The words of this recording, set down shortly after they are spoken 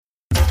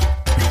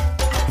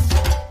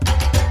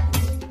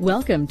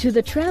Welcome to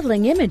the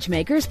Traveling Image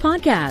Makers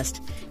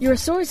podcast, your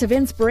source of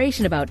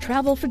inspiration about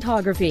travel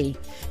photography.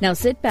 Now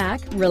sit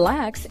back,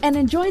 relax, and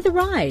enjoy the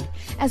ride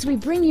as we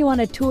bring you on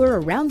a tour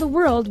around the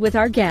world with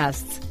our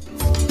guests.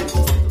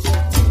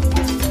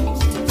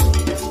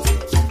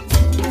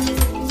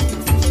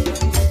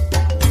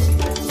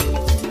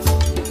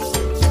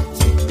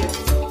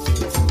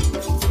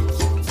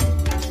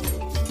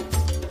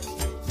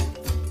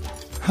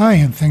 Hi,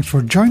 and thanks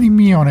for joining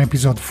me on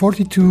episode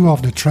 42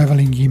 of the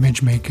Traveling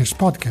Image Makers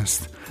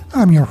podcast.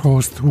 I'm your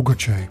host, Hugo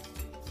Cei.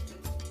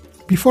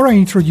 Before I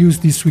introduce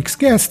this week's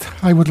guest,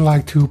 I would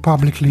like to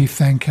publicly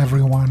thank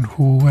everyone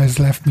who has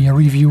left me a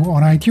review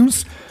on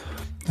iTunes.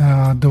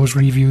 Those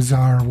reviews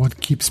are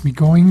what keeps me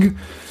going.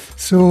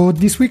 So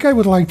this week I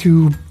would like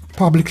to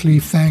publicly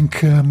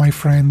thank my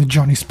friend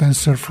Johnny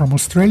Spencer from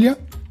Australia,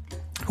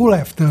 who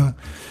left a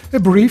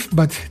brief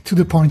but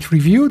to-the-point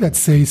review that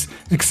says,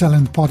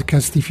 excellent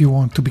podcast if you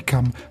want to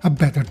become a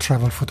better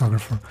travel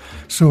photographer.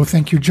 So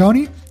thank you,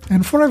 Johnny.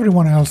 And for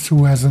everyone else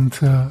who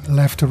hasn't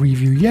left a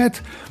review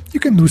yet, you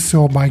can do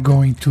so by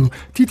going to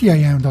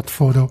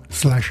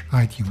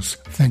ttim.photo/iTunes.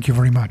 Thank you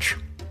very much.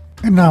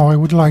 And now I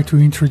would like to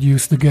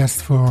introduce the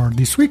guest for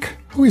this week,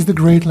 who is the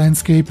great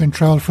landscape and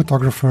travel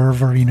photographer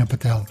Varina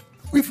Patel.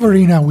 With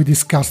Varina, we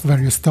discussed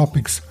various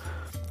topics,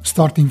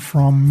 starting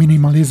from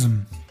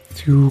minimalism,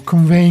 to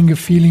conveying a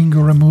feeling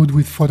or a mood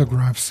with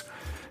photographs,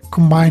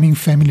 combining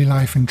family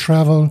life and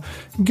travel,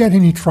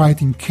 getting it right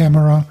in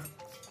camera,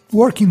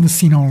 working the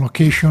scene on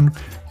location,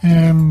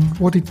 and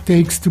what it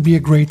takes to be a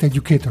great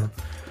educator.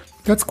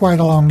 That's quite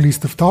a long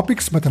list of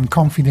topics, but I'm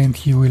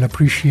confident you will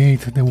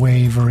appreciate the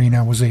way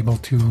Varina was able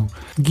to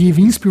give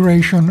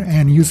inspiration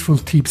and useful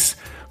tips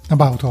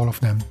about all of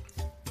them.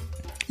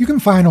 You can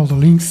find all the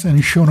links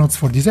and show notes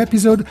for this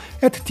episode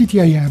at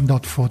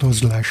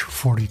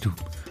ttim.photo/42.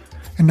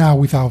 And now,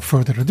 without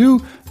further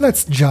ado,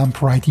 let's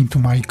jump right into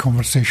my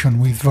conversation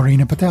with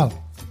Varina Patel.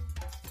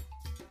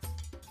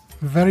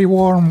 Very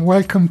warm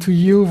welcome to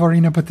you,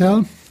 Varina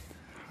Patel.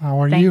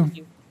 How are you? Thank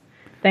you.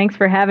 Thanks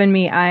for having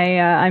me.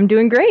 I'm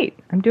doing great.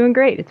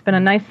 It's been a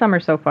nice summer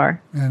so far.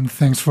 And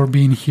thanks for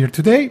being here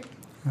today.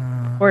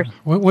 Of course.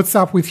 What's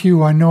up with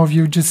you? I know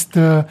you just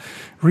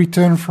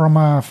returned from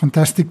a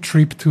fantastic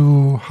trip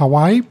to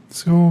Hawaii.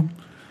 So,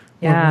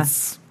 yeah.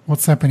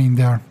 What's happening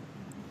there?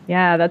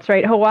 Yeah, that's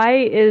right.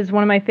 Hawaii is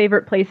one of my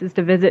favorite places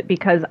to visit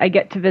because I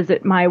get to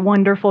visit my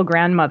wonderful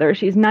grandmother.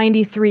 She's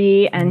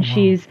 93 and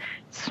she's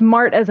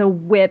smart as a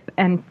whip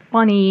and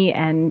funny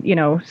and,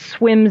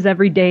 swims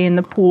every day in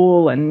the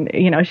pool. And,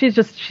 she's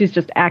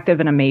just active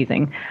and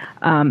amazing.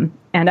 And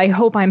I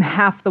hope I'm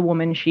half the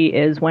woman she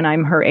is when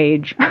I'm her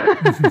age.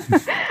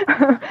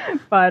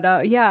 But,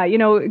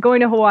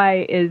 going to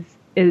Hawaii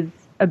is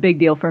a big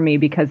deal for me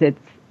because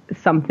it's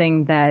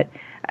something that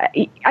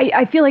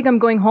I feel like I'm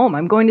going home.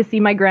 I'm going to see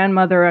my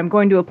grandmother. I'm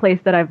going to a place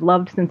that I've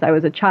loved since I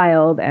was a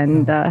child.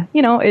 And,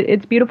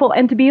 it's beautiful.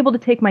 And to be able to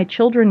take my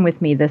children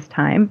with me this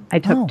time, I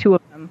took two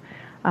of them,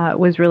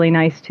 was really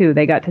nice, too.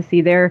 They got to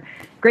see their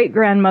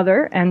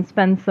great-grandmother and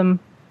spend some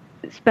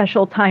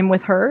special time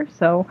with her.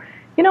 So,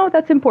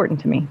 that's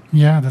important to me.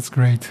 Yeah, that's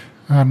great.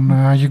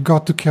 And you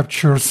got to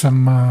capture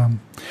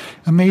some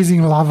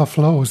amazing lava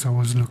flows. I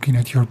was looking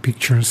at your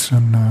pictures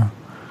and...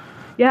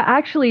 Yeah,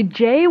 actually,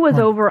 Jay was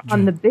over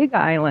on the Big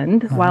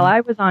Island while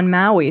I was on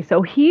Maui,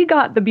 so he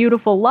got the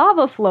beautiful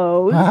lava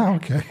flows,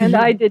 and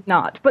I did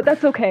not. But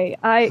that's okay.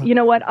 You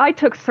know what? I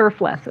took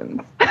surf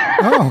lessons.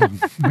 Oh,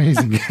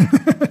 amazing!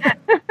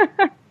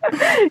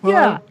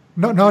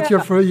 Not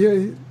your first.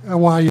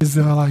 Hawaii is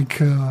like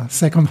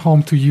second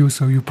home to you,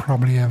 so you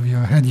probably have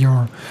had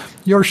your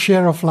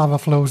share of lava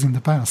flows in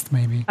the past,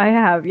 maybe. I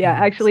have, yeah.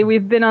 Actually,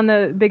 we've been on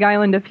the Big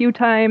Island a few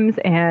times,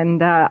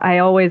 and I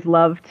always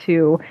love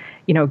to.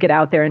 Get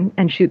out there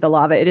and shoot the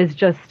lava.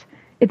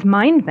 It's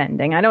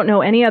mind-bending. I don't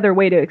know any other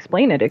way to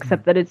explain it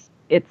except that it's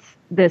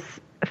this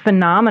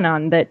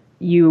phenomenon that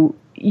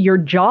your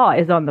jaw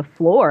is on the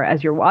floor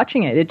as you're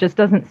watching it. It just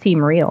doesn't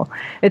seem real.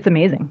 It's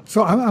amazing.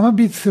 So I'm a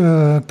bit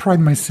pride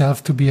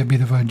myself to be a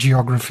bit of a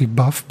geography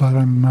buff, but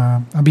I'm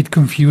a bit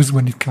confused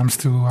when it comes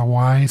to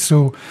Hawaii.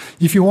 So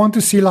if you want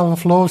to see lava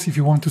flows, if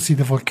you want to see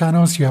the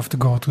volcanoes, you have to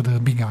go to the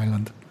Big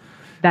Island.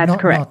 That's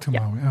correct. Not to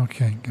Maui.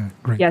 Okay, good.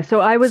 Great. Yeah,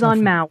 so I was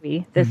on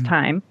Maui this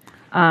time,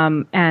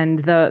 and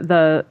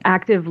the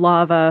active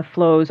lava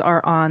flows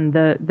are on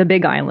the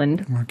Big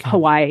Island,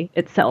 Hawaii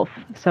itself.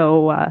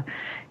 So,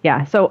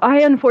 so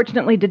I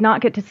unfortunately did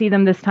not get to see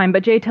them this time,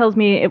 but Jay tells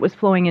me it was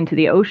flowing into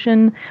the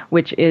ocean,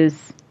 which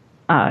is,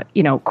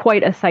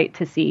 quite a sight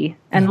to see.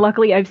 And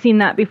luckily I've seen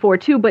that before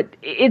too, but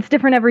it's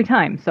different every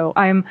time. So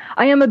I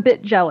am a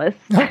bit jealous.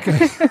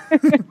 Okay.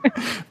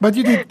 But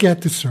you did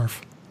get to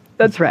surf.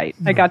 That's right.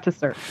 I got to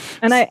surf.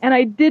 And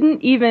I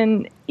didn't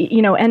even,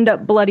 end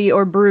up bloody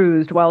or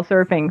bruised while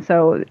surfing.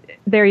 So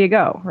there you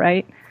go,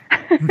 right?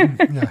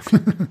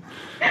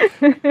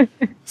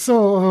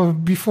 So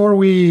before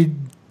we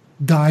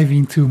dive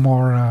into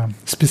more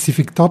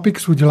specific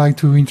topics, would you like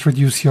to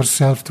introduce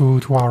yourself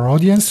to our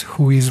audience?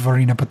 Who is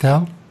Varina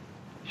Patel?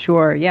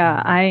 Sure.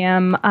 Yeah. I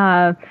am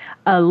a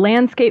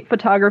landscape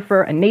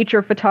photographer, a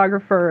nature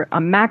photographer,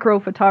 a macro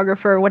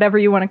photographer, whatever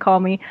you want to call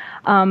me.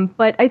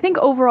 But I think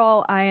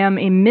overall I am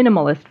a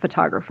minimalist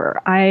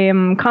photographer. I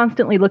am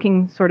constantly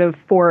looking sort of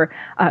for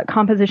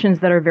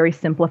compositions that are very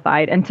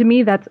simplified. And to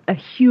me, that's a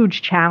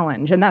huge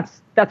challenge. And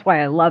that's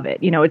why I love it.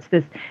 It's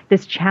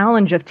this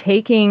challenge of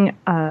taking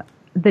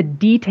the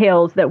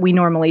details that we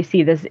normally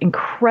see, this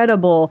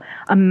incredible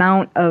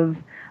amount of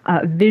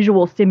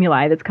visual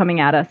stimuli that's coming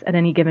at us at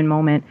any given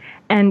moment,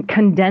 and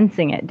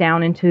condensing it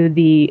down into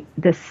the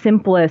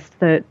simplest,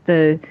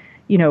 the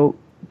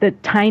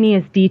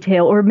tiniest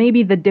detail, or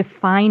maybe the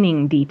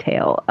defining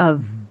detail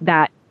of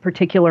that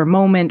particular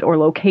moment or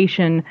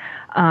location,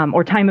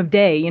 or time of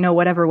day,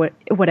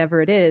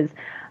 whatever it is.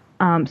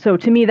 So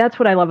to me, that's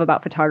what I love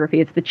about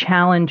photography. It's the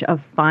challenge of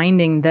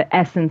finding the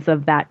essence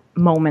of that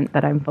moment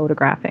that I'm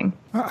photographing.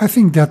 I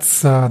think that's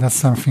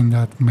something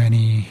that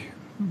many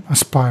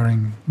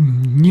aspiring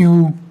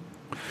new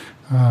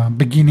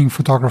beginning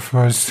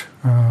photographers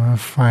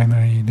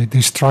finally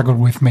they struggle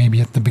with. Maybe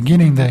at the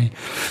beginning they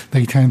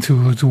tend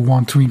to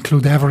want to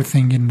include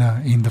everything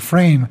in the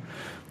frame,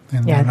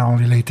 and Yes. then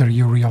only later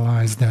you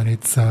realize that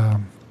it's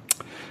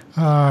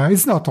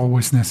not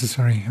always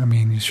necessary. I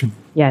mean, you should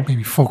Yes.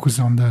 maybe focus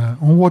on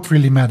what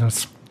really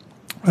matters.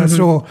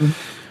 So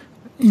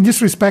in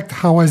this respect,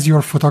 how has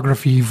your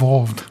photography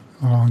evolved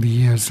along the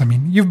years? I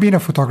mean, you've been a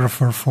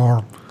photographer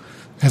for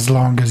as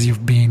long as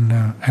you've been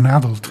an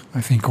adult,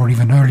 I think, or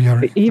even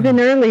earlier. Even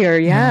earlier,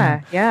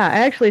 yeah. I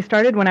actually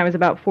started when I was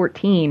about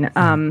 14,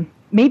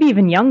 maybe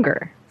even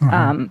younger.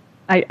 My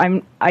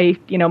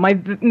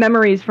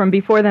memories from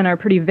before then are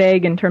pretty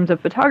vague in terms of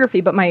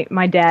photography, but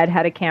my dad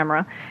had a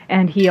camera,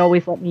 and he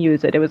always let me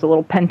use it. It was a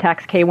little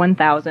Pentax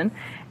K1000,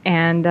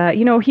 and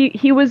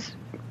he was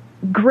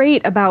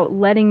great about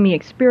letting me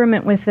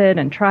experiment with it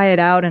and try it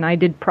out. And I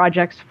did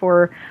projects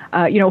for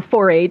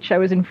 4-H. I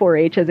was in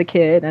 4-H as a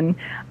kid, and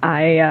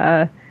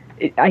I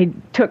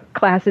took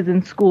classes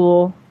in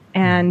school,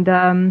 and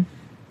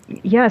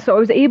so I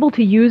was able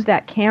to use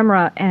that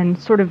camera and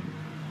sort of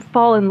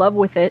fall in love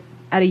with it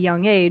at a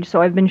young age.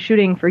 So I've been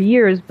shooting for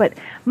years, but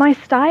my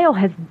style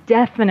has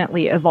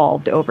definitely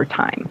evolved over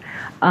time.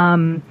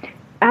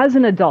 As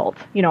an adult,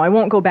 I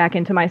won't go back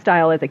into my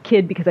style as a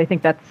kid because I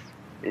think that's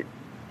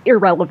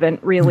irrelevant,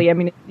 really. I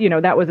mean,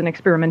 that was an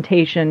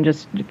experimentation,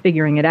 just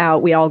figuring it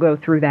out. We all go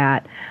through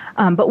that.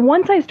 But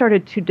once I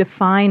started to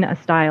define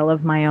a style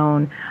of my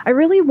own, I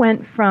really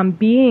went from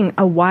being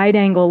a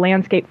wide-angle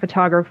landscape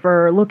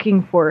photographer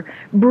looking for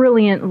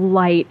brilliant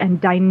light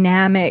and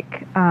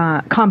dynamic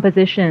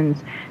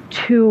compositions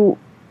to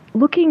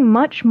looking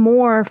much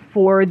more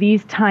for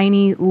these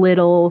tiny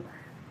little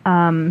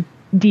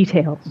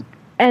details.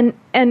 And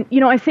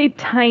I say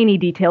tiny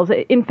details.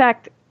 In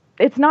fact,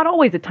 it's not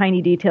always a tiny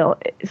detail.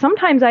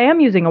 Sometimes I am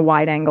using a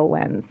wide-angle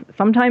lens.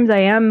 Sometimes I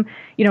am,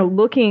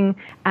 looking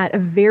at a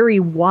very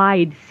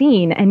wide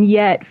scene, and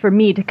yet for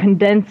me to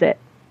condense it,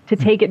 to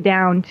take it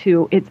down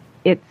to its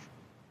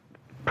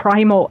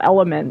primal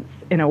elements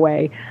in a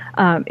way,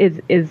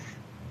 is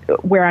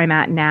where I'm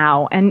at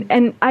now.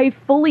 And I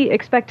fully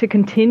expect to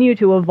continue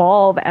to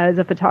evolve as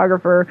a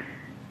photographer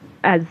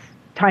as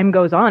time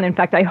goes on. In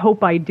fact, I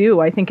hope I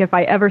do. I think if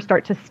I ever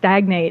start to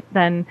stagnate,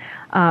 then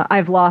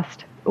I've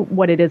lost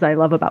what it is I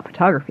love about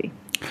photography.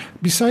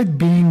 Besides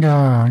being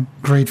a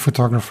great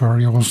photographer,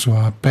 you're also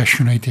a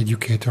passionate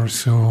educator.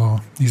 So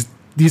is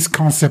this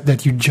concept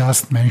that you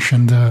just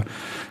mentioned a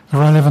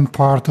relevant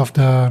part of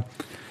the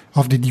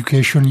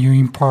education you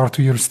impart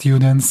to your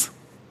students?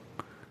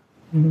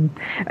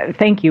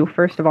 Thank you,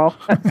 first of all.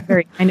 That's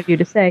very kind of you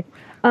to say.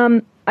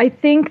 I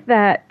think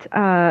that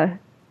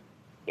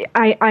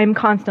I'm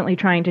constantly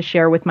trying to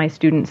share with my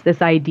students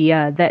this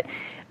idea that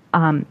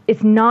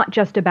it's not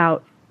just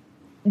about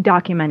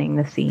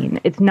documenting the scene.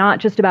 It's not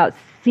just about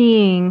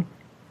seeing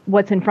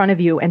what's in front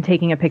of you and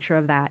taking a picture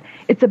of that.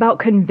 It's about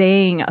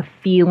conveying a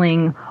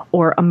feeling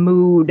or a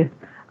mood.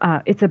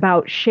 It's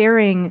about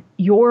sharing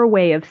your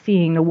way of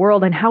seeing the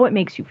world and how it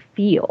makes you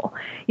feel.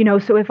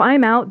 So if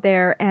I'm out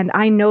there and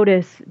I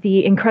notice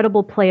the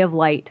incredible play of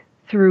light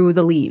through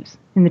the leaves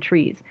in the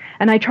trees,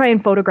 and I try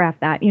and photograph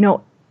that,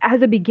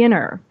 as a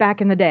beginner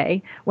back in the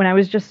day when I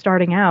was just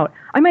starting out,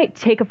 I might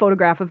take a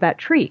photograph of that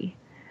tree.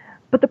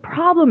 But the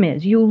problem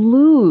is you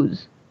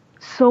lose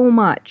so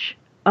much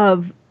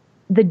of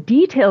the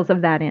details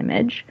of that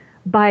image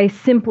by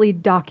simply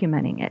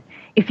documenting it.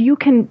 If you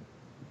can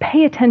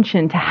pay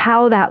attention to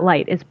how that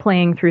light is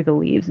playing through the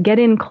leaves, get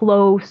in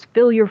close,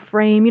 fill your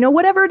frame,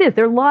 whatever it is,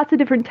 there are lots of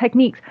different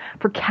techniques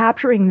for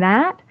capturing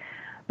that.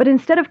 But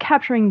instead of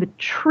capturing the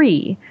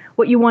tree,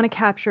 what you want to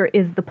capture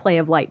is the play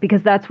of light,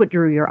 because that's what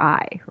drew your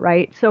eye,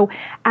 right? So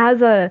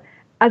as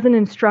an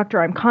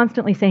instructor, I'm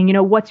constantly saying,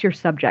 what's your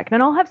subject?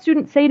 And I'll have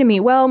students say to me,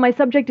 well, my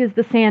subject is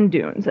the sand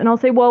dunes. And I'll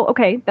say, well,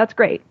 okay, that's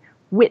great.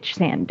 Which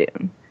sand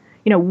dune?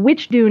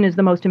 Which dune is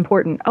the most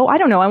important? Oh, I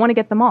don't know. I want to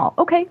get them all.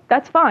 Okay,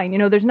 that's fine.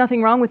 There's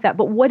nothing wrong with that.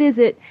 But what is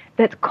it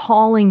that's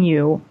calling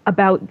you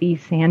about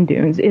these sand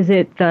dunes? Is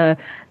it the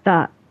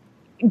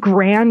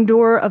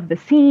grandeur of the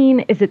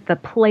scene? Is it the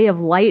play of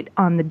light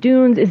on the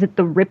dunes? Is it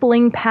the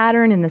rippling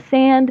pattern in the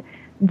sand?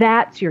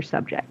 That's your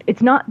subject.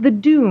 It's not the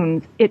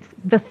dunes. It's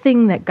the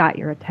thing that got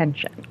your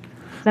attention.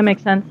 Does that make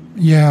sense?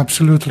 Yeah,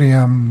 absolutely.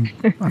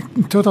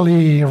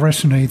 Totally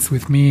resonates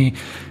with me,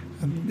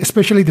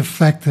 especially the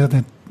fact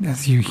that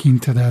as you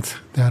hinted at,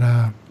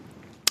 that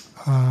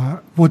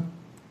what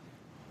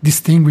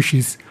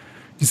distinguishes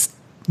is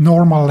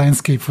normal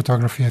landscape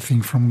photography, I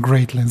think, from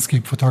great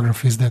landscape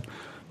photography is that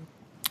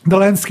the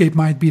landscape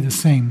might be the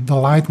same, the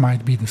light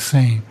might be the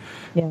same,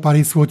 but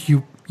it's what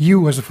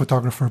you as a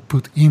photographer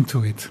put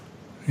into it,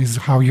 is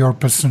how your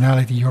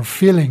personality, your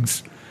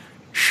feelings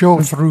show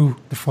through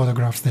the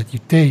photographs that you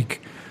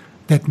take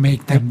that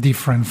make them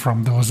different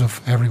from those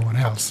of everyone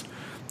else.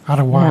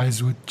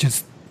 Otherwise, we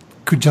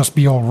could just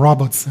be all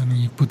robots, and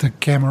you put a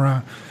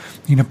camera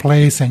in a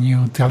place and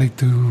you tell it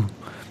to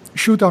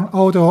shoot on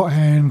auto,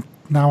 and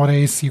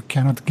nowadays you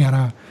cannot get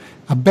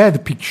a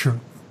bad picture,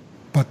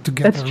 but to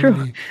get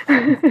really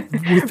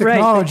with technology,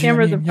 right, the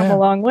cameras have come a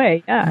long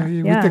way.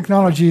 With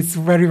technology, it's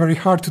very, very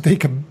hard to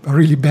take a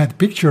really bad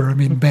picture. I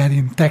mean, bad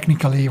in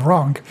technically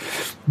wrong,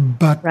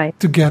 but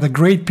to get a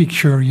great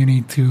picture, you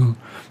need to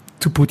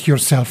put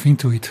yourself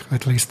into it.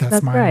 At least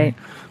that's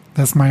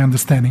my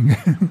understanding.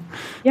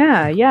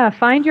 Yeah.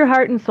 Find your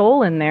heart and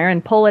soul in there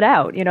and pull it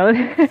out. You know,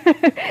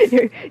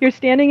 you're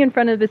standing in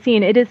front of the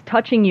scene. It is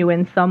touching you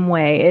in some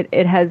way.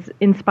 It has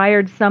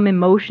inspired some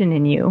emotion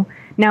in you.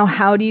 Now,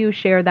 how do you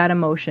share that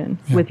emotion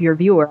with your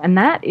viewer? And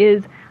that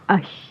is a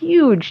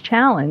huge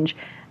challenge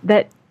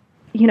that,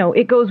 you know,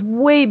 it goes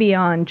way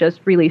beyond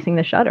just releasing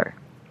the shutter.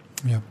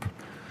 Yep.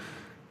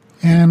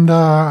 And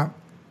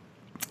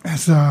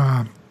as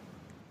an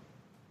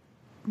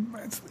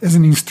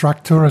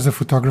instructor, as a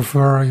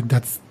photographer,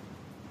 that's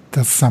a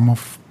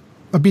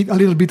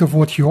little bit of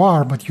what you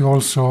are, but you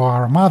also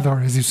are a mother.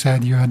 As you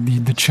said, you had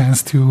the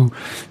chance to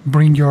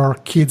bring your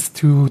kids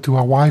to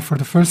Hawaii for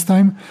the first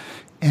time.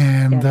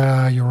 And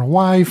you're a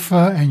wife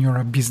and you're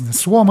a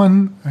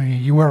businesswoman.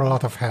 You wear a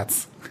lot of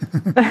hats.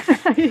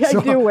 I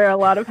do wear a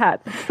lot of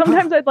hats.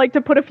 Sometimes I'd like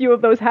to put a few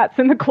of those hats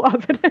in the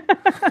closet.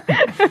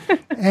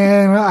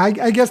 And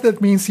I guess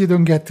that means you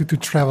don't get to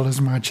travel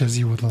as much as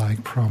you would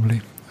like,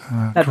 probably.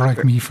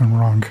 Correct me if I'm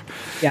wrong.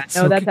 Yeah,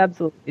 no, that's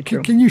absolutely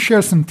true. Can you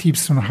share some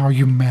tips on how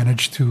you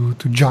manage to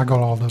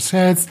juggle all those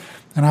hats?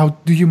 And how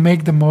do you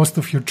make the most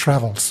of your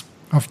travels,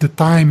 of the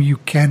time you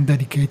can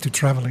dedicate to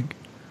traveling?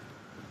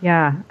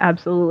 Yeah,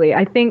 absolutely.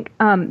 I think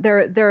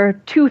there are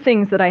two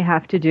things that I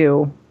have to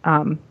do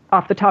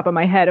off the top of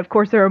my head. Of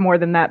course, there are more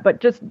than that, but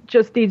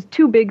just these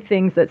two big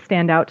things that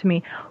stand out to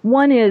me.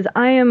 One is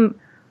I am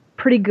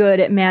pretty good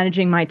at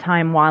managing my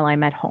time while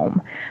I'm at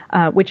home,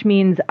 which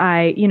means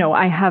I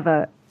have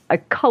a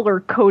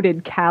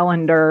color-coded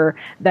calendar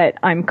that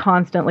I'm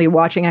constantly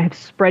watching. I have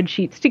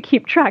spreadsheets to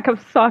keep track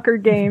of soccer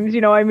games.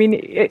 I mean,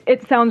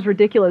 it sounds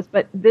ridiculous,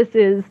 but this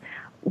is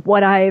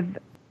what I've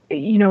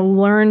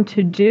learned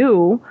to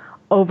do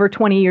over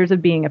 20 years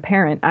of being a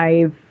parent.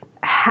 I've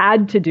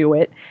had to do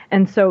it.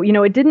 And so,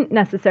 it didn't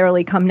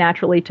necessarily come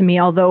naturally to me,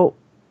 although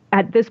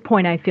at this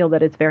point I feel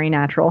that it's very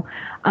natural.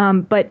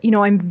 But,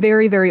 I'm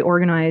very, very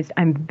organized.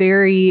 I'm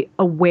very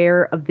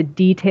aware of the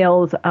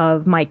details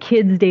of my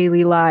kids'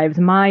 daily lives,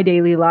 my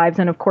daily lives,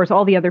 and of course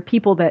all the other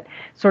people that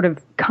sort of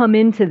come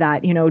into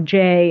that,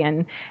 Jay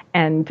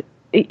and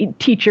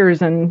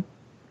teachers and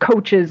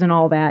coaches and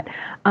all that.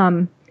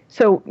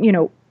 So,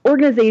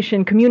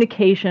 organization,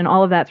 communication,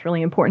 all of that's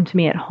really important to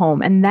me at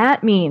home. And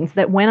that means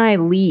that when I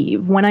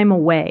leave, when I'm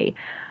away,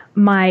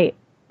 my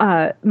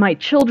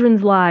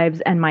children's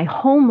lives and my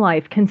home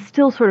life can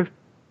still sort of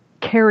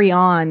carry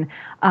on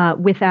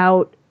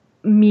without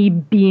me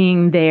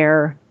being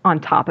there on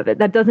top of it.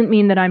 That doesn't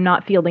mean that I'm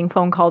not fielding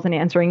phone calls and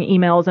answering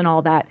emails and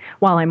all that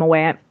while I'm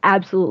away. I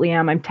absolutely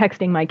am. I'm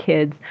texting my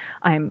kids.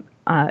 I'm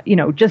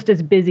just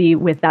as busy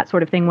with that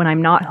sort of thing when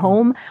I'm not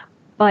home.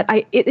 But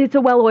it's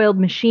a well-oiled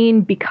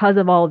machine because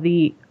of all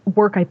the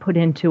work I put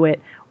into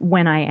it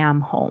when I am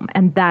home.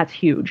 And that's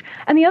huge.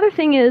 And the other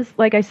thing is,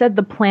 like I said,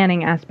 the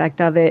planning aspect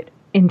of it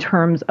in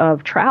terms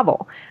of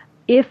travel.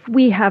 If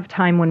we have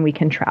time when we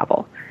can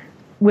travel,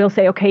 we'll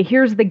say, okay,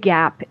 here's the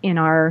gap in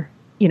our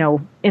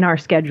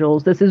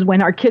schedules. This is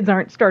when our kids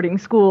aren't starting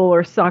school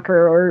or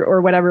soccer or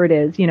whatever it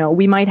is.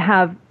 We might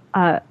have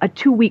a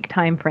 2-week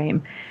time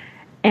frame.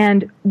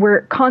 And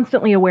we're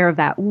constantly aware of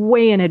that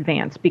way in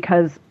advance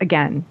because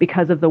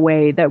of the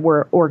way that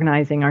we're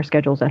organizing our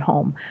schedules at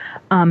home.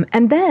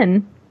 And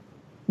then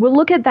we'll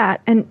look at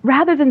that, and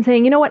rather than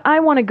saying, you know what, I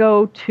want to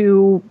go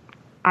to,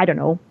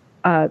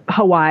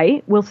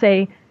 Hawaii, we'll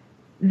say,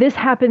 this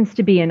happens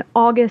to be in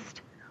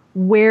August.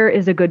 Where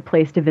is a good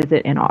place to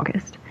visit in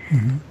August?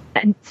 Mm-hmm.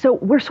 And so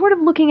we're sort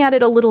of looking at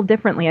it a little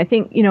differently. I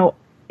think,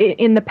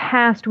 in the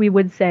past we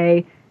would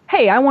say,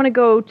 hey, I want to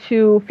go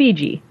to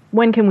Fiji.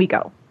 When can we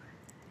go?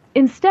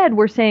 Instead,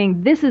 we're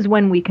saying, this is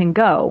when we can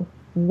go.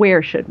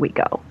 Where should we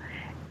go?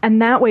 And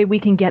that way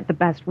we can get the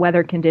best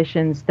weather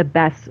conditions, the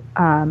best,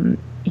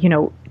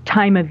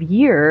 time of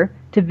year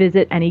to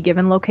visit any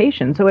given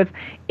location. So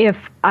if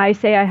I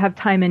say I have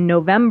time in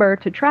November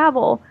to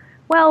travel,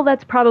 well,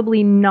 that's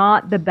probably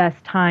not the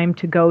best time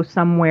to go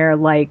somewhere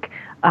like,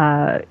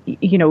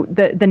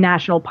 the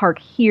national park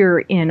here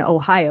in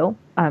Ohio,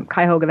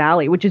 Cuyahoga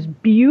Valley, which is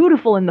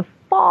beautiful in the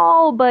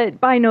fall, but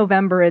by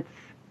November it's,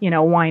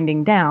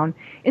 winding down.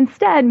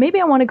 Instead, maybe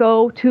I want to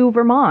go to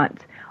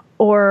Vermont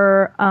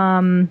or,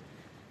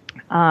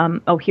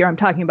 here I'm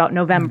talking about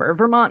November.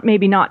 Vermont,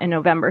 maybe not in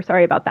November.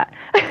 Sorry about that.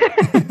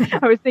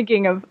 I was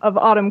thinking of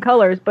autumn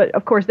colors, but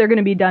of course they're going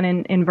to be done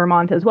in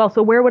Vermont as well.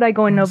 So where would I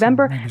go in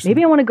November?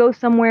 Maybe I want to go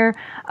somewhere,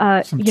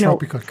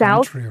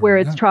 south where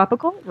it's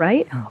tropical,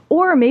 right? Yeah.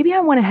 Or maybe I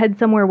want to head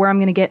somewhere where I'm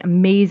going to get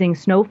amazing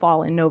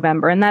snowfall in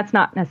November. And that's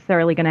not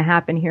necessarily going to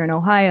happen here in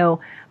Ohio,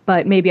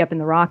 but maybe up in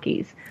the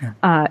Rockies,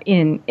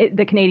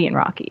 the Canadian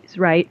Rockies,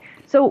 right?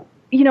 So,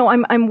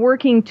 I'm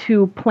working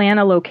to plan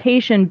a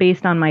location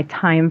based on my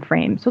time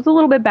frame. So it's a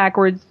little bit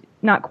backwards,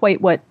 not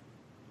quite what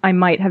I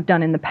might have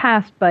done in the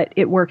past, but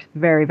it works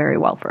very, very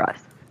well for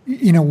us.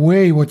 In a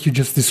way, what you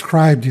just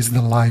described is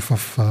the life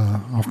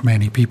of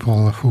many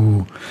people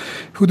who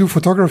do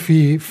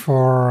photography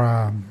for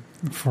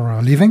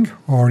a living,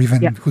 or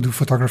even who do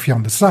photography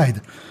on the side.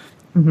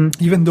 Mm-hmm.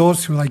 Even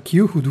those who, like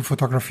you, who do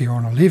photography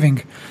on a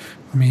living.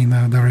 I mean,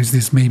 there is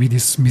this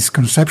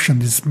misconception,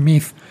 this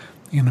myth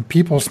in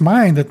people's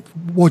mind that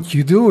what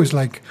you do is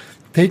like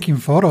taking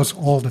photos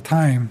all the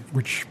time,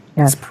 which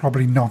is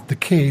probably not the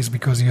case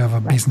because you have a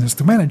business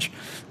to manage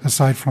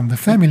aside from the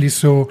family.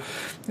 So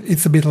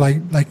it's a bit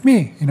like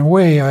me in a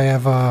way. I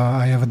have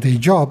a day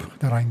job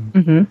that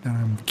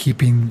I'm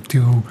keeping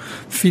to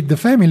feed the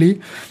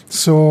family.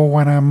 So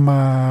when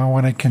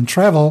I can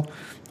travel,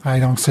 I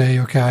don't say,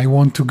 okay, I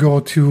want to go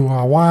to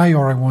Hawaii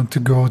or I want to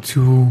go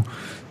to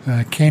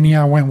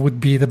Kenya. When would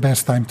be the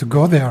best time to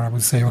go there? I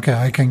would say, okay,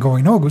 I can go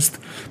in August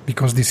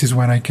because this is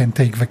when I can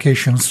take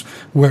vacations.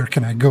 Where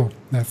can I go?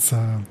 That's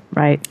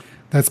right.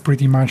 That's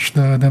pretty much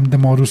the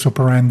modus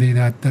operandi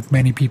that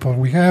many people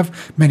have,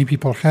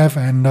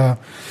 and the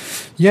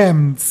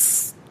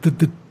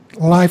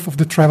life of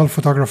the travel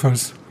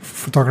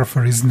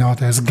photographer is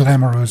not as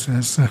glamorous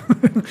as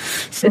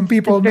some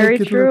people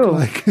make it look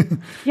like.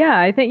 Yeah,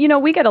 I think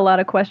we get a lot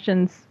of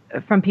questions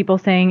from people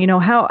saying,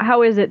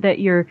 how is it that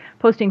you're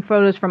posting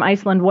photos from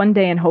Iceland one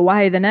day and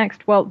Hawaii the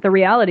next? Well, the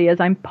reality is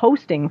I'm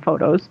posting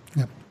photos,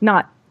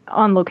 not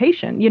on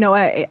location.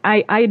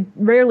 I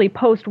rarely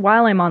post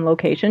while I'm on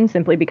location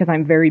simply because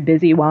I'm very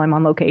busy while I'm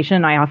on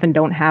location. I often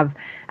don't have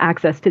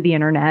access to the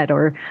internet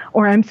or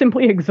I'm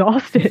simply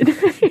exhausted.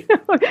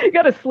 You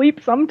got to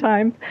sleep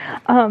sometimes.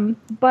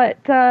 But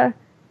I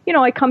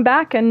come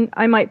back and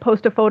I might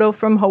post a photo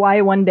from Hawaii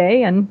one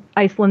day and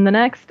Iceland the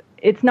next.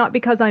 It's not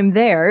because I'm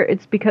there.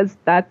 It's because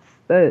that's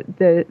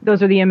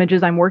those are the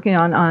images I'm working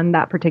on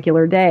that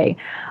particular day.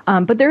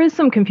 But there is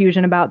some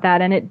confusion about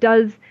that, and it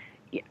does.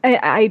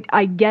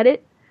 I get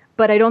it,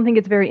 but I don't think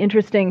it's very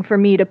interesting for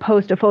me to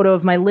post a photo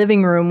of my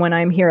living room when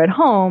I'm here at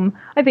home.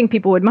 I think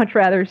people would much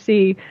rather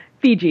see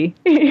Fiji.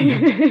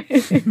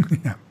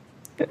 Yeah,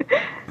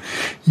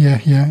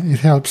 it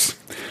helps.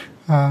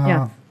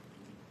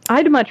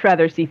 I'd much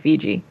rather see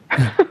Fiji.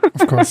 Yeah,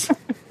 of course.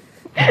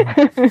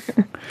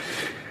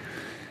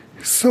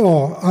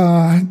 So,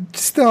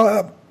 just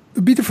a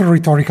bit of a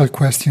rhetorical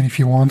question, if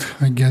you want.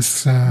 I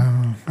guess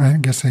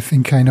I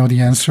think I know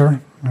the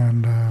answer.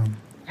 And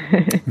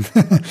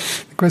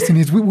the question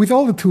is, with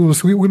all the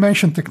tools, we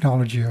mentioned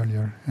technology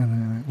earlier,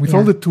 and with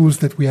all the tools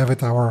that we have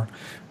at our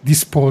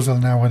disposal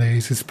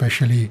nowadays,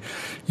 especially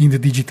in the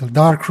digital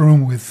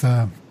darkroom with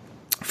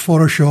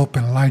Photoshop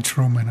and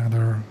Lightroom and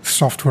other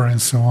software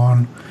and so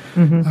on,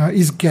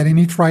 is getting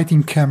it right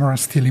in camera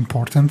still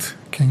important?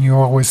 Can you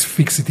always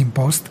fix it in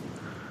post?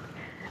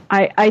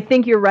 I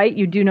think you're right.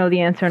 You do know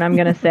the answer, and I'm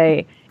going to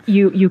say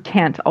you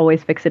can't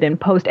always fix it in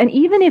post. And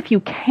even if you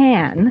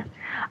can,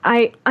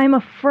 I'm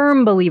a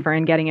firm believer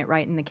in getting it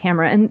right in the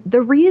camera. And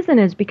the reason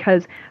is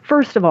because,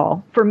 first of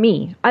all, for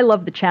me, I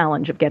love the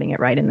challenge of getting it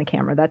right in the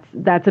camera.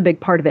 That's a big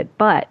part of it.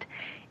 But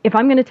if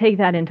I'm going to take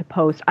that into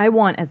post, I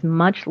want as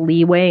much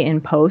leeway in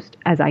post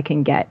as I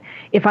can get.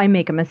 If I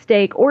make a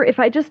mistake, or if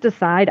I just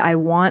decide I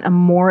want a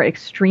more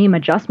extreme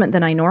adjustment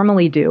than I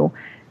normally do,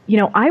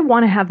 I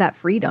want to have that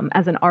freedom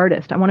as an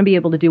artist. I want to be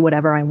able to do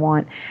whatever I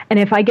want. And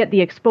if I get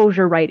the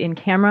exposure right in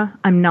camera,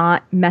 I'm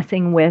not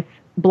messing with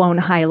blown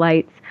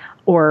highlights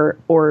or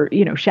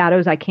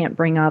shadows I can't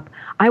bring up.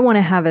 I want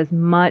to have as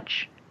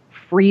much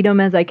freedom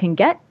as I can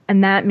get.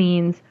 And that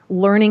means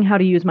learning how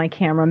to use my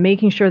camera,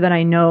 making sure that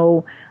I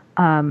know,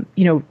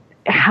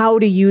 how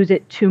to use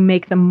it to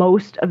make the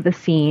most of the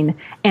scene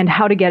and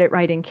how to get it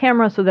right in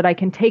camera so that I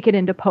can take it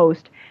into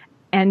post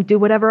and do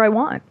whatever I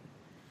want.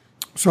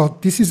 So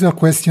this is a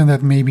question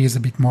that maybe is a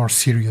bit more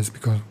serious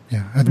because,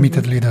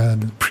 admittedly,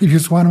 the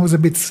previous one was a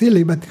bit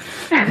silly, but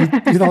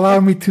it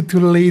allowed me to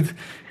lead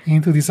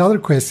into this other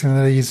question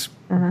that is,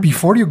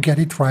 before you get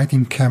it right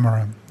in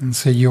camera, and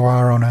say you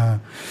are on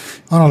a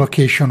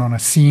location, on a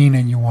scene,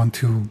 and you want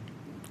to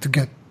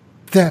get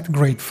that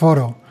great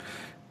photo,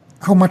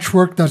 how much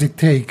work does it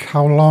take?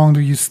 How long do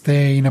you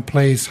stay in a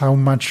place? How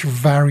much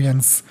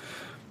variance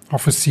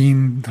of a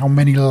scene? How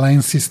many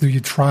lenses do you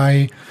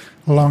try?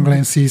 Long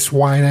lenses,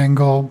 wide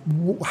angle?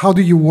 How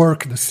do you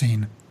work the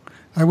scene?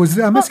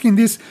 I'm asking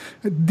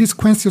this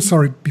question,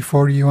 sorry,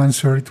 before you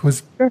answer. It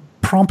was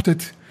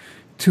prompted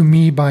to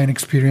me by an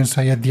experience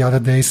I had the other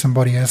day.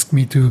 Somebody asked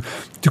me to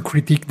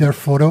critique their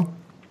photo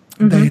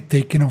they had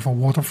taken of a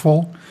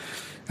waterfall.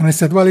 And I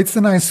said, well, it's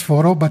a nice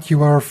photo, but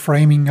you are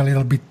framing a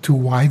little bit too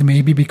wide,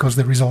 maybe because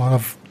there is a lot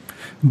of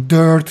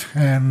dirt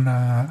and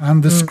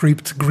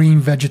undescript green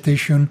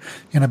vegetation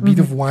and a bit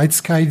of white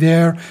sky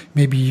there.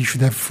 Maybe you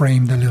should have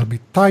framed a little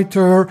bit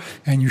tighter,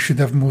 and you should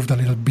have moved a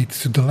little bit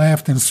to the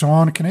left, and so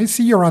on. Can I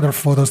see your other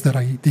photos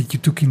that you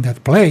took in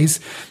that place?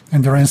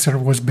 And their answer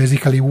was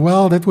basically,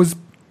 well, that was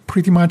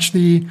pretty much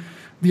the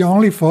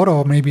only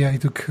photo. Maybe I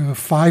took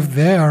 5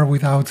 there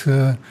without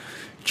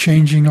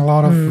changing a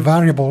lot of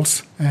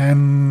variables,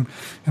 and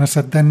I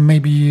said, then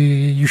maybe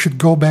you should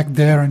go back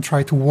there and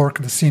try to work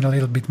the scene a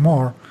little bit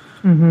more.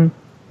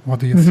 What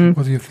do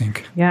you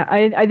think? Yeah,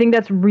 I think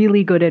that's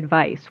really good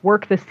advice.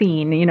 Work the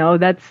scene. You know,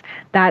 that's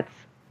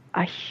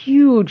a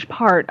huge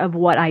part of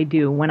what I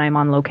do when I'm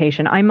on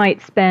location. I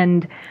might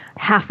spend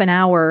half an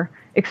hour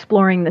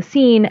exploring the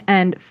scene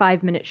and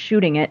 5 minutes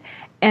shooting it.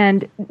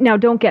 And now,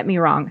 don't get me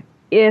wrong.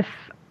 If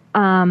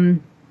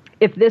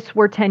this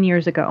were 10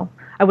 years ago,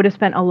 I would have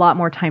spent a lot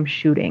more time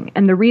shooting.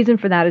 And the reason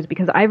for that is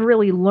because I've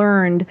really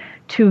learned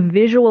to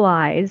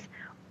visualize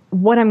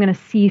what I'm going to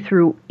see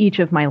through each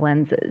of my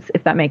lenses,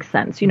 if that makes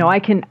sense. You know, I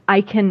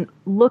can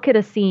look at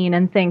a scene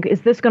and think,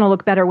 is this going to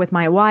look better with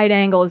my wide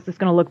angle? Is this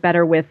going to look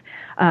better with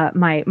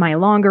my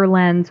longer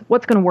lens?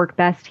 What's going to work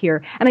best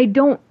here? And I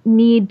don't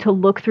need to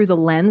look through the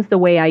lens the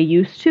way I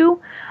used to.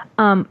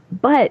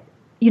 But,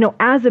 you know,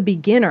 as a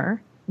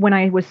beginner, when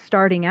I was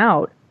starting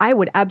out, I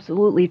would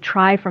absolutely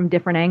try from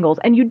different angles.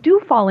 And you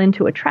do fall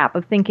into a trap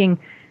of thinking,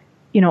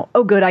 you know,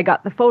 oh, good, I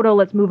got the photo,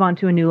 let's move on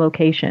to a new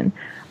location.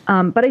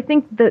 But I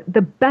think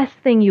the best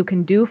thing you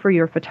can do for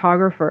your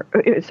photography,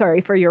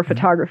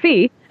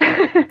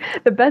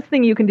 the best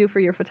thing you can do for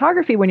your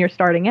photography when you're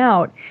starting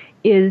out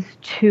is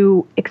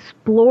to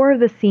explore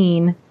the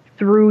scene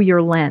through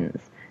your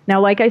lens.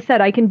 Now, like I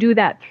said, I can do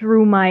that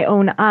through my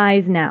own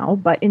eyes now,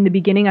 but in the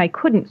beginning I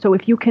couldn't. So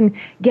if you can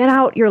get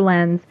out your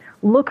lens,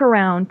 look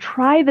around,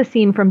 try the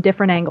scene from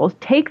different angles,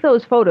 take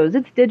those photos.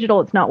 It's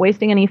digital. It's not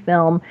wasting any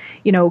film.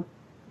 You know,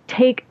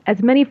 take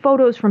as many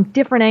photos from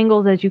different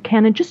angles as you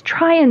can and just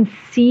try and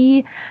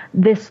see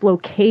this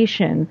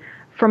location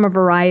from a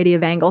variety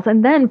of angles,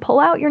 and then pull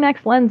out your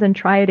next lens and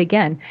try it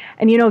again.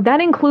 And, you know, that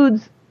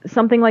includes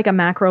something like a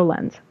macro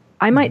lens.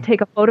 I might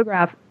take a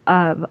photograph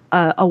of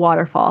a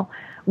waterfall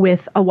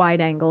with a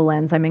wide angle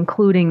lens. I'm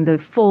including the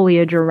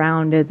foliage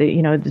around it,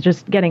 you know,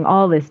 just getting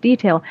all this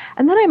detail.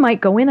 And then I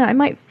might go in and I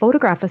might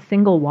photograph a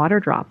single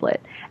water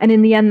droplet. And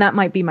in the end, that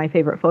might be my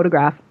favorite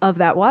photograph of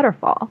that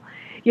waterfall.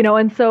 You know,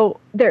 and so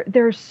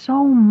there's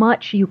so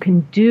much you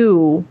can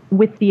do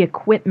with the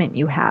equipment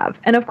you have.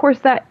 And of course,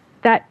 that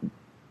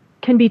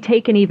can be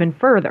taken even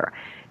further.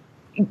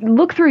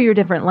 Look through your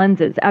different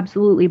lenses,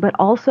 absolutely, but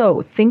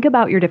also think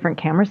about your different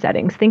camera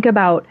settings. Think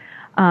about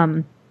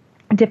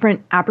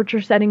different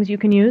aperture settings you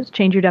can use,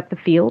 change your depth of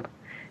field.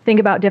 Think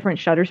about different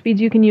shutter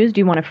speeds you can use.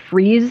 Do you want to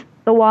freeze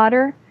the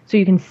water so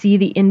you can see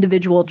the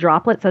individual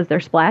droplets as they're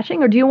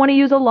splashing? Or do you want to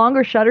use a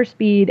longer shutter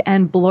speed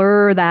and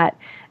blur that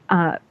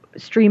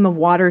stream of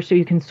water so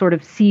you can sort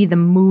of see the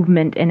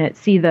movement in it,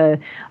 see the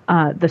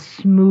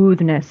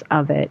smoothness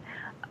of it?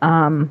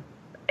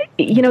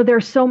 You know,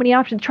 there's so many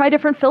options. Try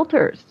different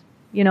filters,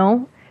 you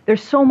know.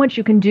 There's so much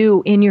you can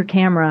do in your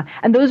camera,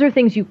 and those are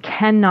things you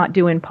cannot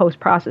do in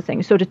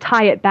post-processing. So to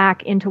tie it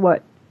back into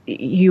what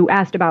you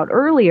asked about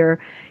earlier,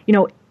 you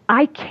know,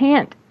 I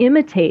can't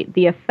imitate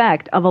the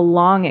effect of a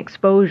long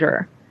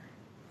exposure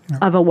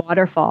of a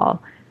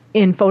waterfall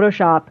in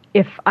Photoshop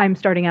if I'm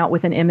starting out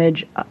with an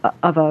image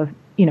of a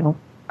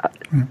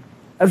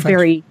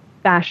very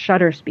fast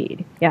shutter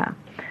speed. Yeah.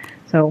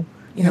 So,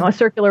 you know, a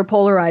circular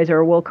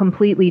polarizer will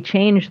completely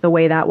change the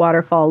way that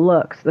waterfall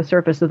looks, the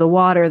surface of the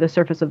water, the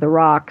surface of the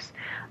rocks.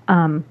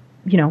 You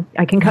know,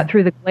 I can cut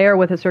through the glare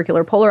with a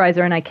circular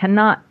polarizer, and I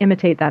cannot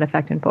imitate that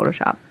effect in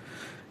Photoshop.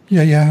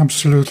 Yeah,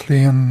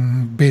 absolutely.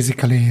 And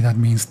basically that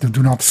means to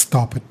do not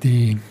stop at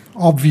the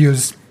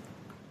obvious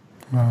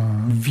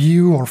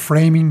view or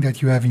framing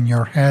that you have in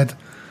your head,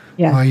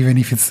 even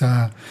if it's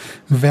a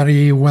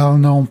very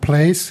well-known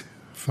place.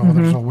 So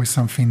there's always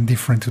something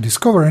different to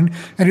discover. And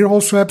it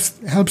also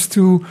helps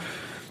to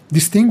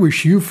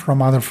distinguish you from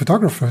other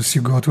photographers.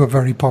 You go to a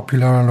very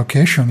popular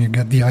location, you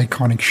get the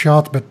iconic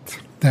shot, but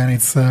then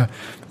it's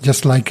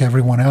just like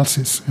everyone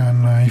else's.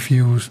 And if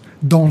you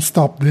don't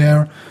stop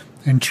there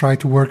and try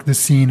to work the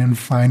scene and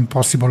find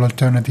possible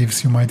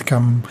alternatives, you might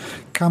come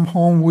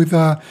home with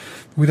a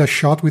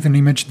shot, with an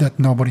image that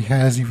nobody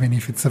has, even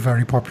if it's a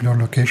very popular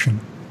location.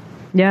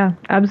 Yeah,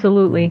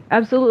 absolutely.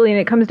 Absolutely. And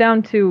it comes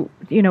down to,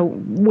 you know,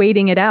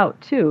 waiting it out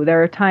too.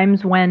 There are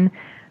times when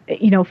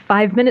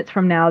 5 minutes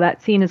from now,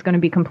 that scene is going to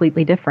be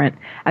completely different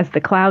as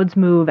the clouds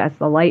move, as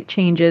the light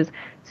changes.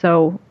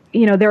 So,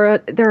 there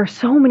are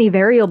so many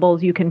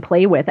variables you can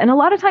play with. And a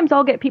lot of times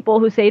I'll get people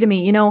who say to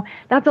me,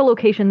 that's a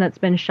location that's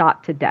been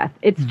shot to death.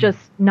 It's just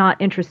not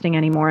interesting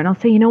anymore. And I'll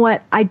say, you know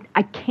what? I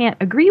can't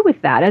agree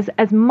with that.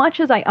 As much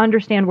as I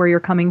understand where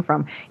you're coming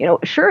from,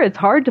 sure, it's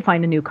hard to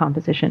find a new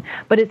composition,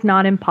 but it's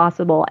not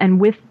impossible.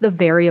 And with the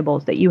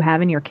variables that you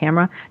have in your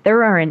camera,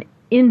 there are an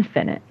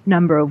infinite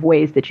number of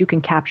ways that you can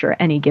capture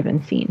any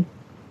given scene.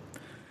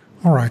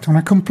 All right. On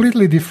a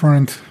completely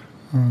different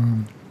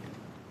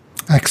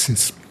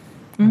axis,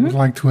 I would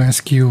like to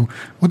ask you,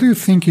 what do you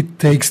think it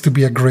takes to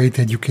be a great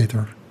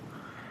educator?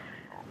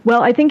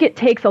 Well, I think it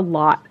takes a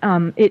lot.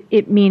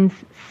 It means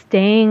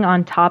staying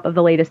on top of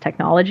the latest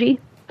technology.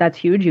 That's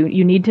huge.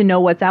 You need to know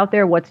what's out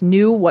there, what's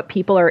new, what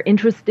people are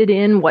interested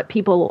in, what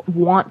people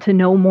want to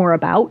know more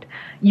about.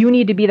 You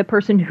need to be the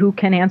person who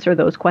can answer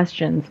those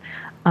questions.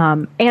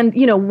 And,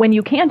 when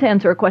you can't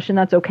answer a question,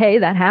 that's okay.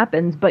 That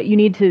happens. But you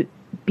need to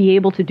be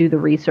able to do the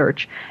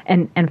research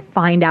and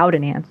find out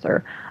an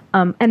answer.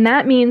 And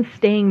that means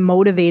staying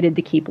motivated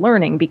to keep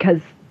learning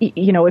because,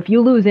 if you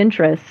lose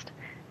interest,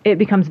 it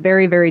becomes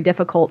very, very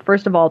difficult,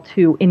 first of all,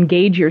 to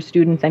engage your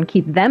students and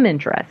keep them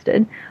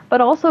interested, but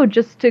also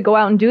just to go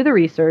out and do the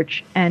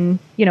research and,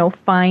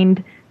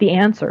 find the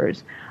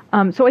answers.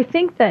 So I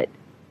think that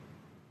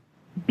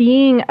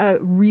being a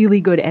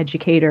really good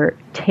educator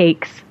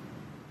takes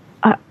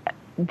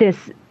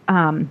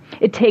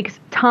it takes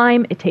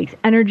time, it takes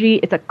energy,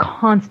 it's a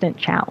constant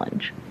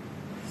challenge.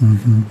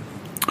 Mm-hmm.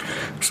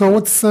 So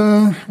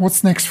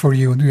what's next for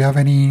you? Do you have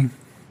any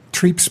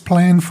trips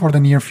planned for the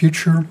near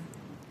future?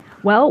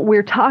 Well,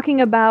 we're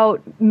talking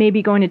about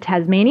maybe going to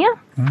Tasmania.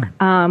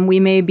 We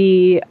may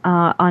be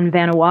on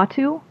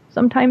Vanuatu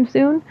sometime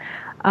soon.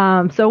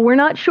 So we're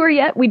not sure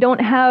yet. We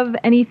don't have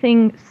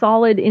anything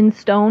solid in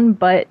stone,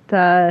 but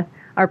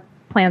our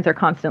plans are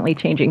constantly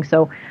changing.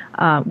 So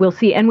we'll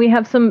see. And we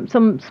have some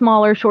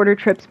smaller, shorter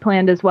trips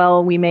planned as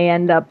well. We may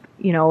end up,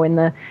 in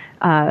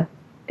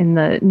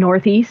the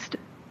Northeast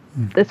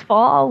this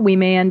fall. We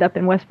may end up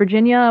in West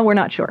Virginia. We're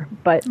not sure.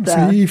 But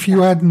see, if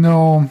you had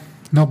no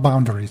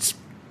boundaries,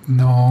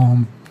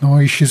 no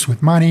issues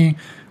with money,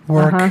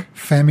 work,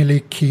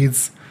 family,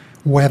 kids,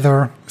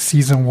 weather,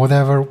 season,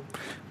 whatever,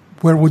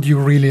 where would you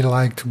really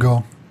like to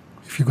go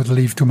if you could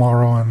leave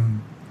tomorrow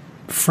and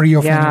free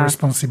of any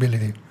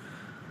responsibility?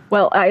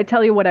 Well, I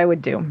tell you what I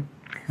would do.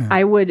 Yeah.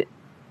 I would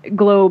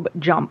globe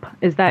jump.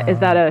 Is that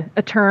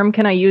a term?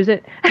 Can I use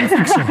it?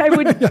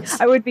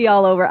 I would be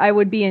all over. I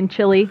would be in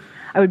Chile.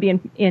 I would be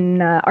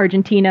in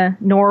Argentina,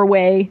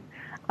 Norway.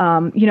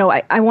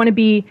 I want to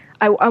be.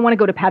 I want to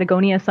go to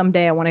Patagonia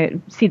someday. I want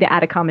to see the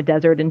Atacama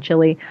Desert in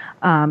Chile.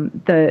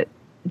 The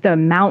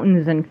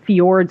mountains and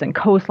fjords and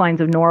coastlines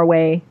of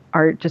Norway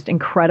are just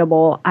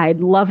incredible. I'd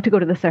love to go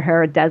to the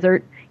Sahara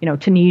Desert.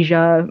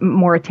 Tunisia,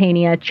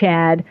 Mauritania,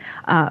 Chad,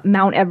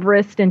 Mount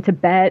Everest in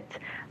Tibet.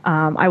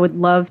 I would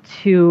love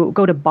to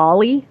go to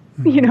Bali.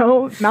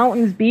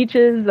 Mountains,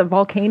 beaches, the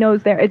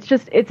volcanoes there.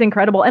 It's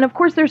incredible. And of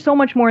course, there's so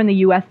much more in the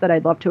U.S. that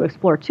I'd love to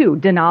explore too.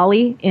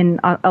 Denali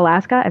in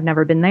Alaska. I've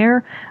never been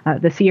there.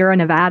 The Sierra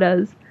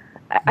Nevadas.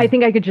 I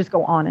think I could just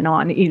go on and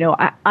on.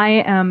 I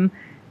am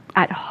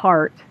at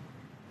heart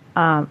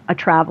a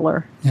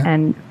traveler. Yeah.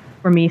 And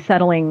for me,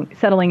 settling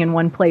in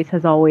one place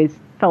has always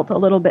felt a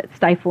little bit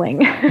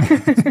stifling.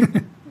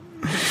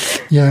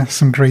 Yeah,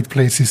 some great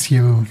places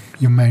you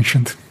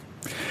mentioned.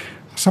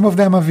 Some of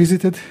them I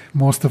visited,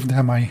 most of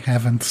them I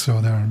haven't,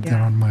 so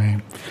they're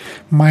on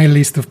my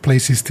list of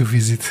places to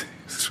visit.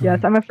 So yes,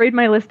 I'm afraid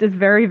my list is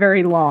very,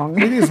 very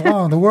long. It is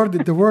long. The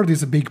world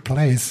is a big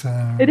place.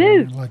 It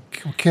is.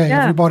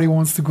 Everybody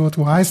wants to go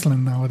to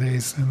Iceland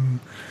nowadays, and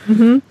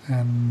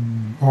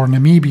or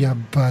Namibia,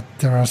 but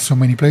there are so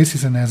many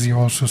places, and as you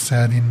also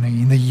said,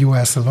 in the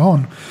U.S.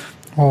 alone,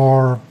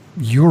 or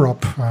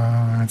Europe,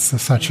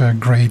 it's such a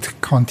great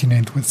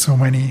continent with so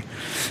many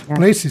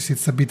places.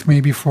 It's a bit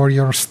maybe for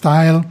your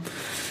style.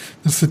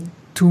 There's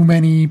too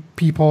many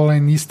people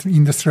in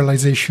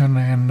industrialization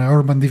and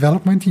urban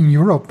development in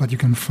Europe, but you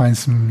can find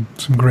some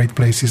great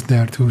places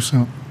there too.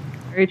 So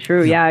very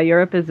true. Yeah,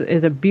 Europe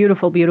is a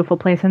beautiful, beautiful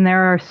place, and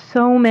there are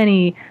so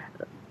many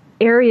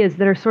areas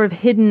that are sort of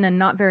hidden and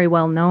not very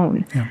well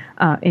known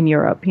in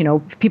Europe.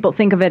 People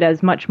think of it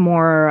as much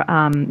more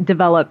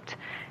developed.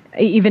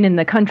 Even in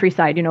the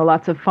countryside,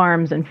 lots of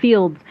farms and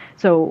fields.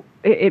 So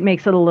it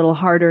makes it a little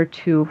harder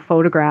to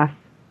photograph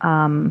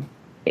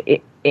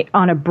it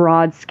on a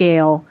broad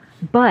scale.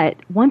 But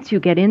once you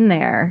get in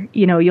there,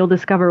 you'll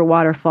discover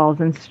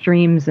waterfalls and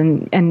streams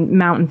and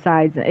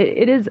mountainsides.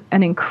 It is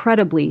an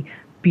incredibly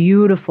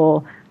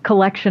beautiful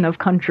collection of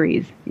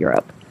countries,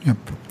 Europe. Yep.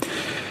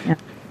 Yeah.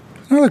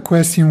 Another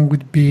question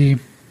would be,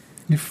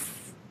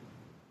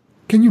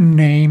 can you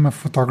name a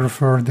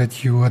photographer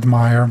that you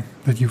admire,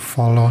 that you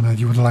follow, that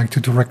you would like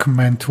to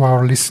recommend to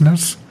our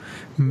listeners?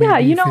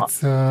 Maybe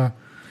it's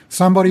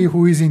somebody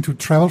who is into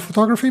travel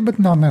photography, but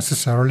not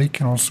necessarily,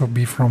 can also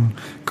be from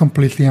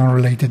completely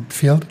unrelated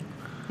field.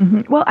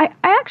 Mm-hmm. Well, I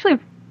actually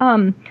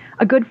have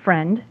a good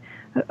friend.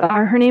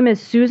 Her name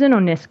is Susan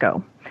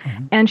Onisko,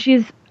 and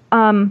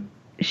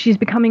she's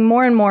becoming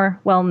more and more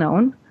well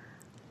known.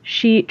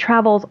 She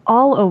travels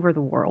all over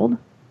the world.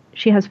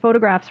 She has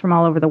photographs from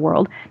all over the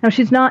world. Now,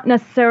 she's not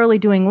necessarily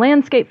doing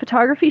landscape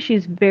photography.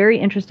 She's very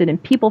interested in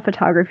people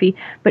photography,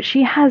 but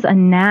she has a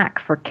knack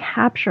for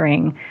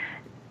capturing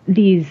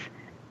these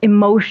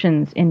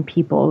emotions in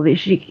people.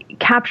 She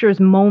captures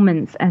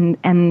moments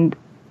and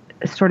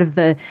sort of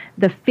the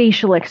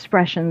facial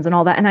expressions and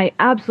all that. And I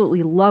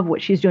absolutely love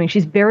what she's doing.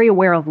 She's very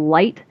aware of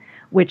light,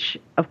 which,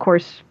 of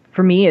course,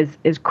 for me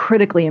is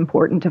critically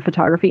important to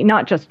photography.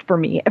 Not just for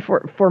me.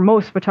 For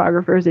most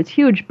photographers, it's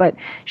huge, but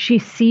she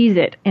sees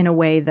it in a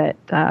way that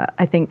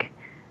I think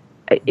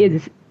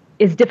is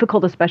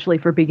difficult, especially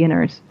for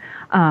beginners.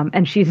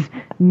 And she's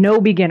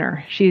no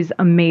beginner. She's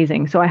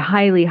amazing. So I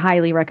highly,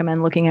 highly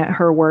recommend looking at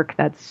her work.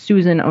 That's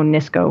Susan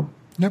Onisko.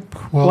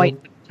 Yep. Well, white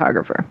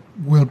photographer.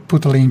 We'll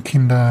put a link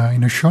in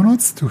the show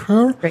notes to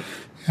her. Great.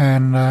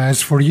 And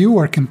as for you,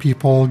 where can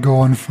people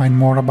go and find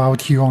more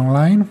about you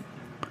online?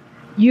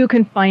 You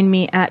can find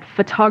me at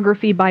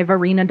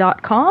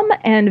photographybyvarina.com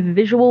and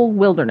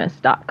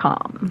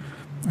visualwilderness.com.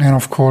 And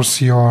of course,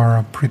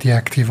 you're pretty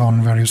active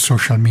on various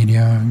social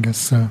media, I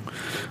guess.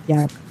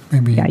 Yeah.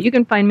 Maybe. Yeah, you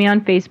can find me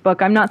on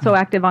Facebook. I'm not so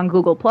active on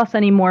Google Plus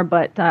anymore,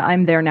 but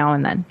I'm there now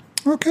and then.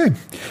 Okay,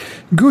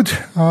 good.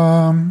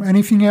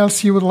 Anything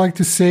else you would like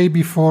to say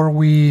before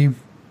we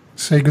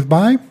say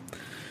goodbye?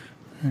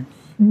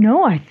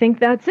 No, I think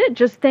that's it.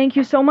 Just thank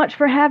you so much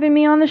for having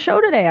me on the show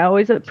today. I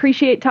always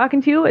appreciate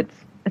talking to you.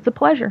 It's a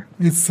pleasure.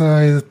 It's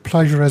a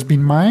pleasure has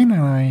been mine,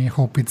 and I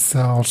hope it's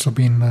also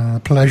been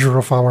a pleasure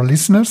of our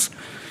listeners.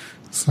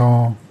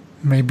 So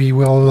maybe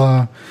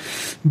we'll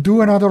do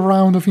another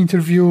round of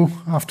interview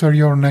after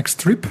your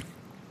next trip,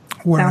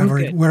 wherever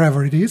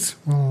it is.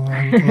 Well,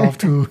 I would love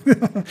to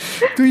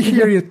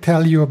hear you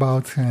tell you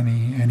about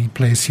any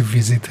place you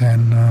visit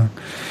and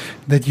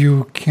that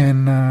you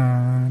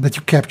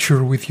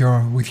capture with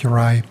your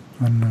eye.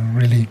 And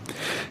really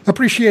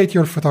appreciate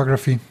your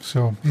photography.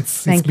 So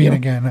it's been,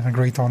 again, a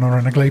great honor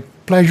and a great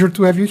pleasure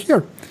to have you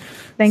here.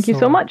 Thank you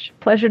so much.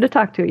 Pleasure to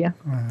talk to you.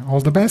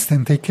 All the best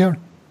and take care.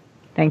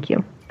 Thank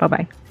you.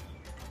 Bye-bye.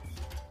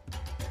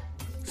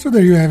 So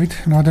there you have it,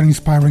 another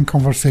inspiring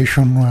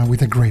conversation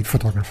with a great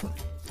photographer.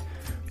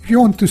 If you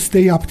want to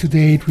stay up to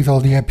date with all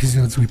the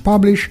episodes we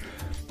publish,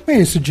 may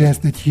I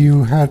suggest that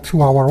you head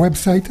to our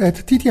website at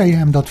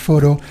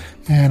ttim.photo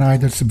and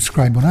either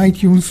subscribe on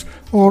iTunes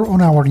or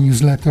on our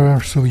newsletter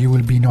so you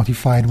will be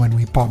notified when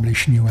we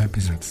publish new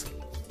episodes.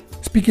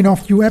 Speaking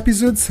of new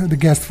episodes, the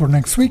guest for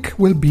next week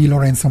will be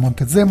Lorenzo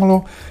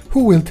Montezemolo,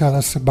 who will tell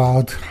us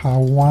about how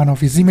one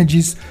of his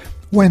images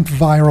went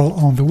viral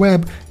on the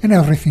web and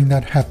everything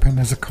that happened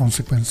as a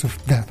consequence of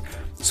that.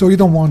 So you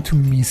don't want to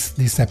miss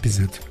this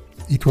episode.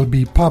 It will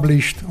be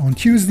published on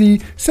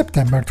Tuesday,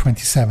 September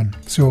 27.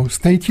 So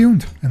stay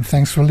tuned and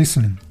thanks for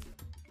listening.